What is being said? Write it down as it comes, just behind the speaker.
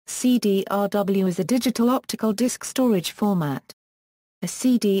CD-RW is a digital optical disc storage format. A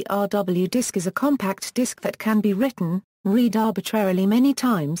CD-RW disc is a compact disc that can be written, read arbitrarily many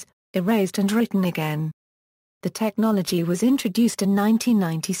times, erased and written again. The technology was introduced in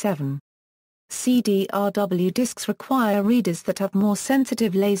 1997. CD-RW discs require readers that have more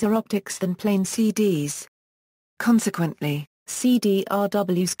sensitive laser optics than plain CDs. Consequently,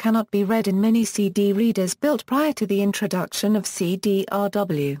 CD-RWs cannot be read in many CD readers built prior to the introduction of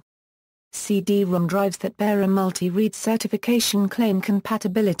CD-RW. CD-ROM drives that bear a MultiRead certification claim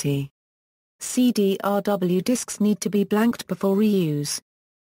compatibility. CD-RW disks need to be blanked before reuse.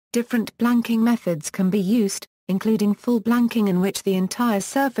 Different blanking methods can be used, including full blanking in which the entire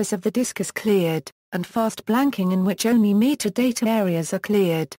surface of the disk is cleared, and fast blanking in which only metadata areas are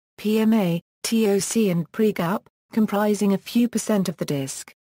cleared, PMA, TOC and pregap, comprising a few percent of the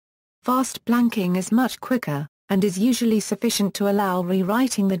disk. Fast blanking is much quicker, and is usually sufficient to allow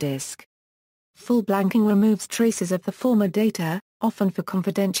rewriting the disk. Full blanking removes traces of the former data, often for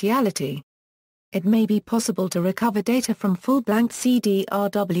confidentiality. It may be possible to recover data from full-blanked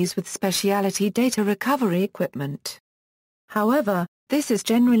CD-RWs with specialty data recovery equipment. However, this is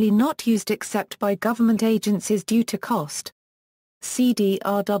generally not used except by government agencies due to cost.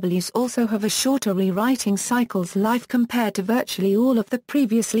 CD-RWs also have a shorter rewriting cycle's life compared to virtually all of the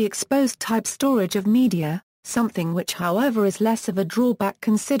previously exposed type storage of media, something which however is less of a drawback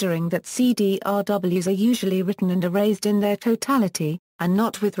considering that CD-RWs are usually written and erased in their totality, and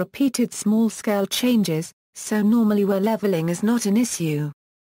not with repeated small-scale changes, so normally where leveling is not an issue.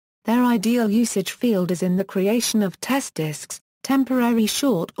 Their ideal usage field is in the creation of test disks, temporary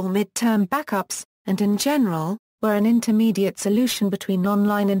short or mid-term backups, and in general, where an intermediate solution between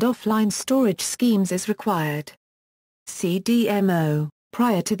online and offline storage schemes is required. CDMO,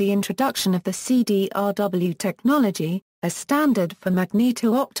 prior to the introduction of the CD-RW technology, a standard for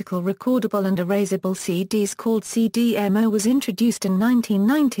magneto-optical recordable and erasable CDs called CDMO was introduced in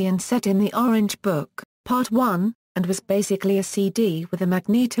 1990 and set in the Orange Book, Part 1, and was basically a CD with a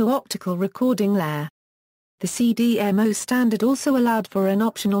magneto-optical recording layer. The CDMO standard also allowed for an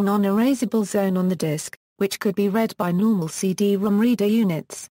optional non-erasable zone on the disk, which could be read by normal CD-ROM reader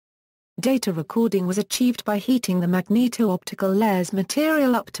units. Data recording was achieved by heating the magneto-optical layer's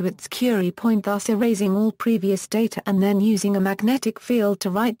material up to its Curie point, thus erasing all previous data and then using a magnetic field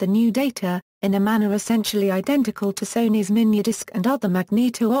to write the new data, in a manner essentially identical to Sony's Minidisc and other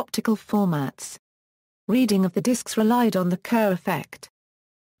magneto-optical formats. Reading of the discs relied on the Kerr effect.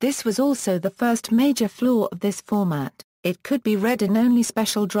 This was also the first major flaw of this format. It could be read in only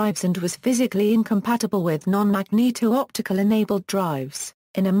special drives and was physically incompatible with non-magneto-optical enabled drives,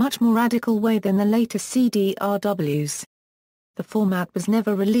 in a much more radical way than the later CD-RWs. The format was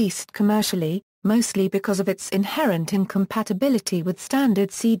never released commercially, mostly because of its inherent incompatibility with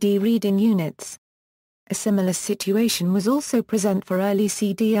standard CD reading units. A similar situation was also present for early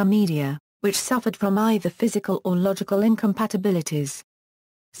CD-R media, which suffered from either physical or logical incompatibilities.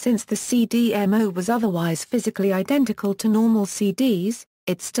 Since the CDMO was otherwise physically identical to normal CDs,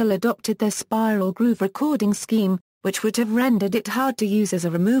 it still adopted the spiral groove recording scheme, which would have rendered it hard to use as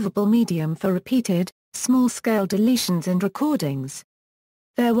a removable medium for repeated, small-scale deletions and recordings.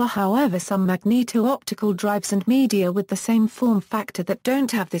 There were however some magneto-optical drives and media with the same form factor that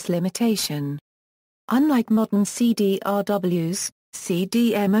don't have this limitation. Unlike modern CD-RWs,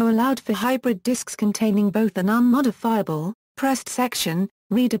 CDMO allowed for hybrid disks containing both an unmodifiable, pressed section,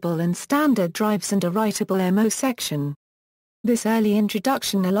 readable and standard drives and a writable MO section. This early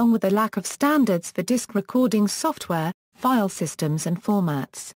introduction along with the lack of standards for disk recording software, file systems and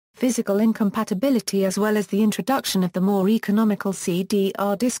formats, physical incompatibility as well as the introduction of the more economical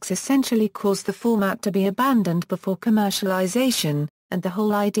CD-R disks essentially caused the format to be abandoned before commercialization, and the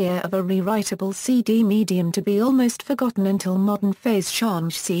whole idea of a rewritable CD medium to be almost forgotten until modern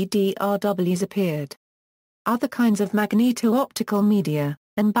phase-change CD-RWs appeared. Other kinds of magneto-optical media,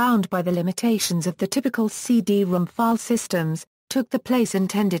 unbound by the limitations of the typical CD-ROM file systems, took the place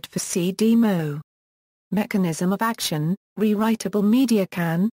intended for CDMO. Mechanism of action: rewritable media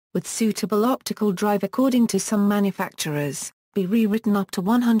can, with suitable optical drive according to some manufacturers, be rewritten up to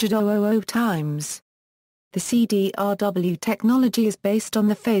 100,000 times. The CD-RW technology is based on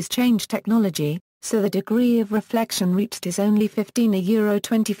the phase change technology, so the degree of reflection reached is only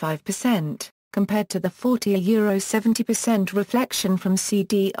 15–25%. Compared to the 40–70% reflection from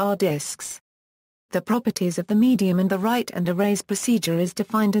CD-R discs. The properties of the medium and the write and erase procedure is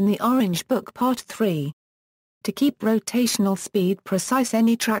defined in the Orange Book Part 3. To keep rotational speed precise,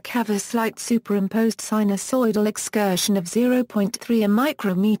 any track have a slight superimposed sinusoidal excursion of 0.3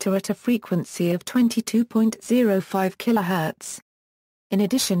 micrometer at a frequency of 22.05 kHz. In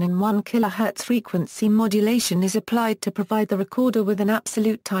addition, an 1 kHz frequency modulation is applied to provide the recorder with an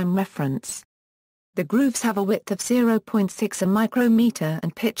absolute time reference. The grooves have a width of 0.6 micrometer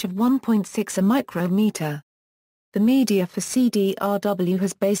and pitch of 1.6 micrometer. The media for CD-RW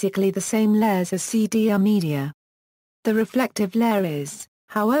has basically the same layers as CD-R media. The reflective layer is,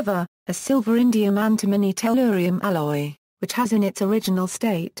 however, a silver indium antimony tellurium alloy, which has in its original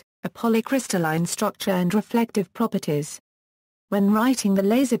state a polycrystalline structure and reflective properties. When writing, the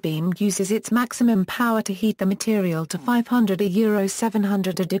laser beam uses its maximum power to heat the material to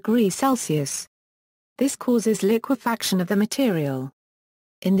 700 degrees Celsius. This causes liquefaction of the material.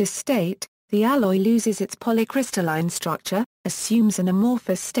 In this state, the alloy loses its polycrystalline structure, assumes an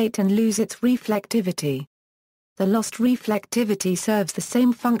amorphous state and loses its reflectivity. The lost reflectivity serves the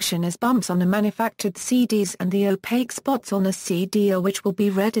same function as bumps on a manufactured CDs and the opaque spots on a CD-R, which will be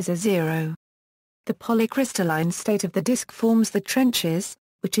read as a 0. The polycrystalline state of the disc forms the trenches,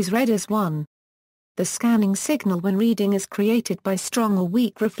 which is read as 1. The scanning signal when reading is created by strong or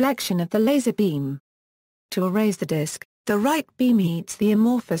weak reflection of the laser beam. To erase the disc, the right beam heats the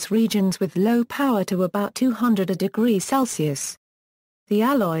amorphous regions with low power to about 200 degrees Celsius. The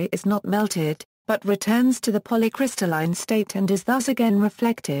alloy is not melted, but returns to the polycrystalline state and is thus again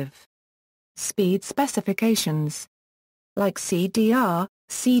reflective. Speed specifications. Like CD-R,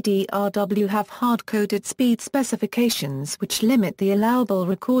 CD-RW have hard-coded speed specifications which limit the allowable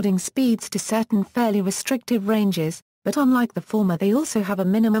recording speeds to certain fairly restrictive ranges, but unlike the former, they also have a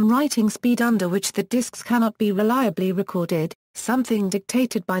minimum writing speed under which the discs cannot be reliably recorded, something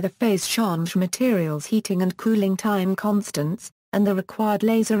dictated by the phase change materials heating and cooling time constants, and the required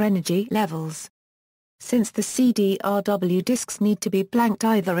laser energy levels. Since the CD-RW discs need to be blanked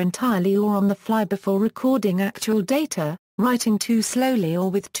either entirely or on the fly before recording actual data, writing too slowly or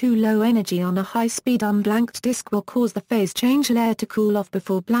with too low energy on a high-speed unblanked disc will cause the phase change layer to cool off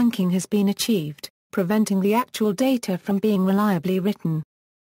before blanking has been achieved, preventing the actual data from being reliably written.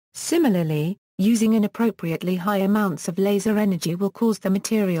 Similarly, using inappropriately high amounts of laser energy will cause the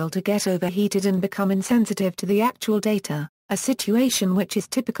material to get overheated and become insensitive to the actual data, a situation which is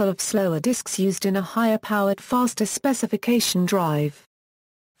typical of slower discs used in a higher-powered faster specification drive.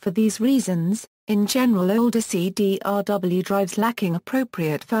 For these reasons, in general older CD-RW drives lacking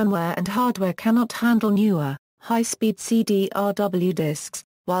appropriate firmware and hardware cannot handle newer, high-speed CD-RW discs,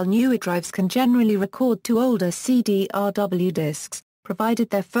 while newer drives can generally record to older CD-RW discs, provided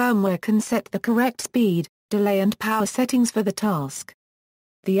their firmware can set the correct speed, delay and power settings for the task.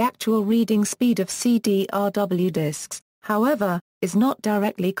 The actual reading speed of CD-RW discs, however, is not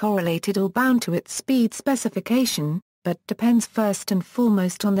directly correlated or bound to its speed specification, but depends first and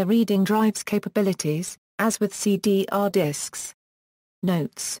foremost on the reading drive's capabilities, as with CD-R discs.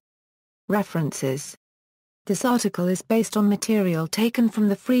 Notes. References. This article is based on material taken from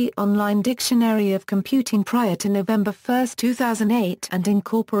the free online Dictionary of Computing prior to November 1, 2008 and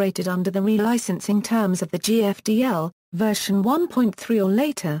incorporated under the relicensing terms of the GFDL, version 1.3 or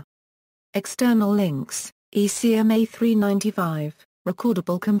later. External links. ECMA 395,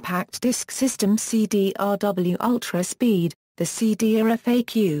 Recordable Compact Disc System CD-RW Ultra Speed, the CD-R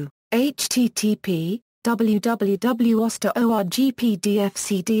FAQ, http, www.osta.org PDF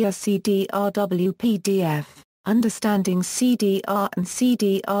CD-R CD-RW PDF, Understanding CD-R and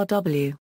CD-RW.